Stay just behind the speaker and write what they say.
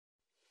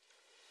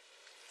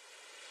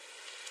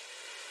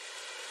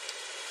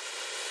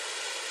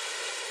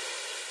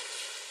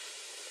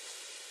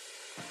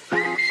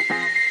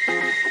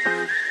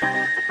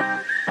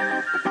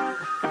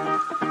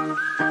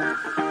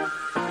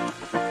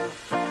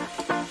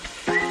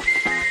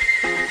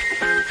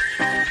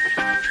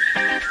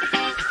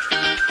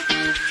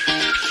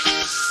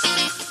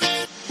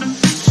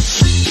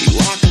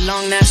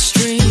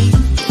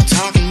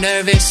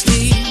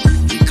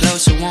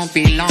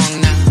won't be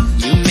long now.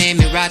 You made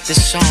me write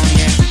this song,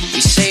 yeah.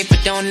 We safe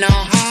but don't know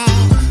how.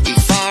 We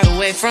far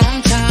away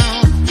from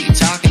town. We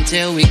talk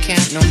until we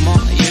can't no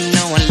more. You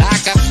know I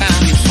like I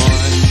found you for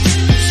it.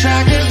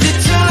 Track of the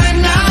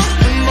time now.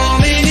 The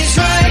moment is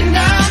right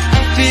now.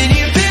 I've been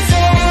here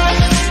before.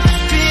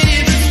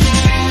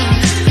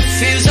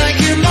 Feels like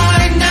you're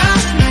mine now.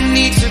 No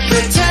need to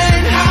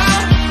pretend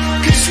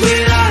how. 'Cause we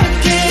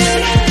like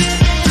it.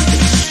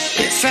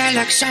 It felt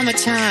like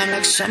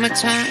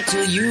summertime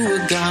till you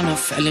were gone. I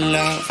fell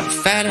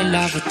in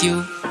love with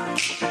you.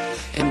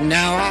 And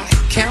now I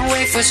can't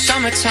wait for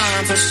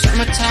summertime.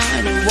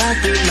 It won't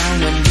be long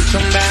when you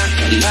come back.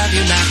 I love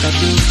you like I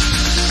do.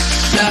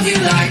 Love you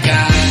like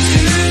I do.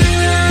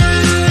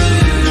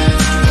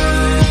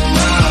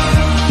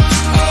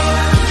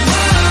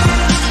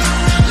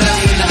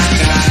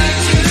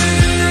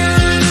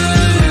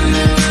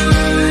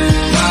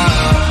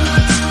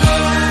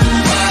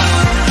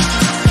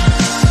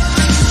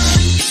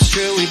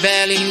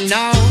 Barely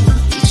know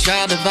each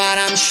other, but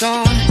I'm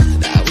sure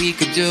that we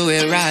could do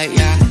it right,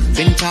 yeah.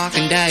 Been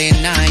talking day and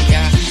night,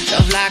 yeah.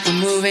 Love like we're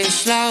moving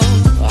slow.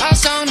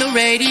 Us on the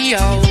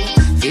radio,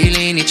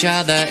 feeling each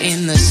other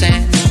in the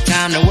sand. No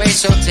time to waste,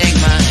 so take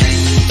my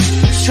hand.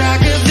 Lose track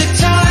of the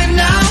time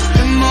now.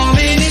 The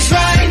moment is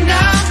right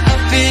now.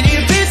 I've been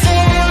here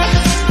before.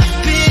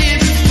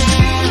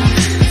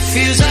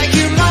 Feels like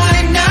you're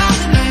mine now.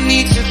 No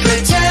need to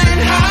pretend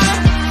how.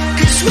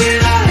 'Cause we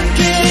like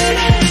it.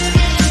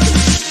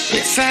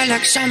 Felt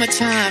like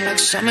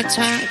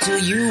summertime till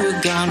you were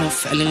gone. I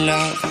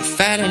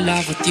fell in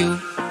love with you.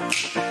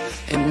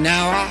 And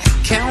now I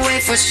can't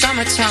wait for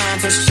summertime.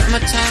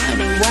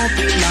 It won't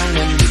be long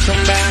when you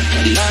come back.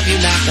 I love you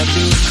like I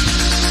do.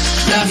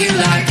 Love you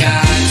like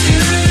I do.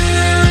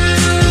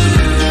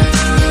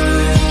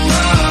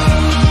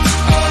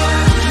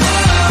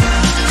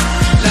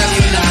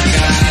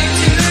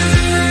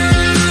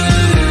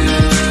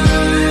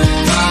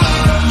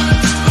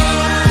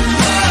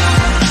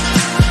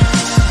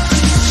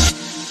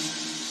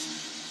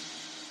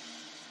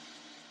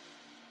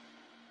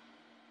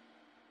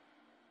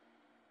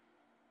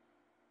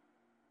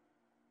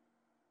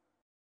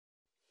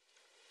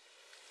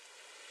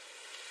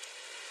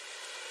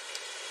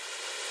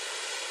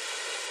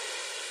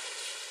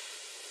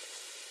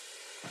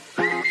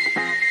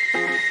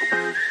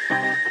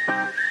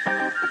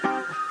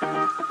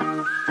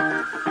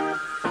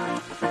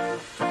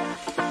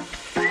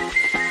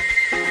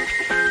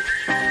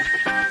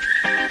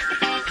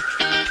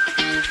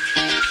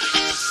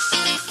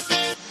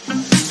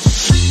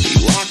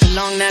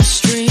 Along that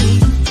street,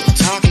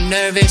 talking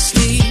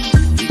nervously.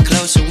 We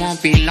close, it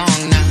won't be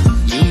long now.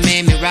 You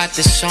made me write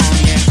this song,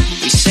 yeah.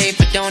 We safe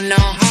but don't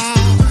know how.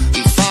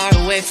 We far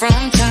away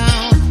from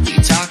town. We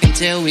talk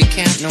until we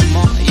can't no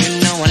more. You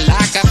know I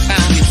like I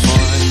found you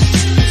for it.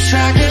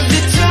 Track of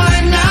the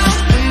time now.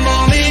 The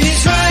moment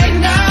is right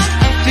now.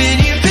 I've been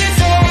here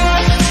before.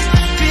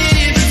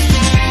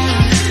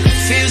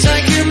 Feels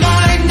like you're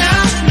mine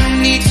now. No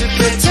need to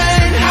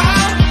pretend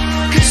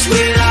how. 'Cause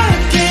we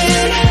like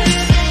it.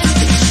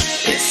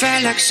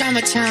 Felt like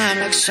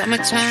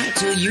summertime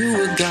till you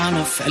were gone.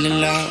 I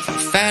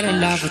fell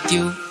in love with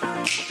you.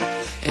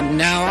 And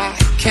now I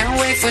can't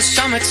wait for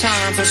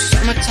summertime. It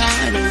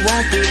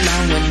won't be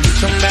long when you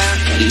come back.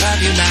 I love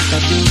you like I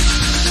do.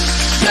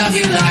 Love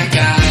you like I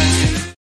do.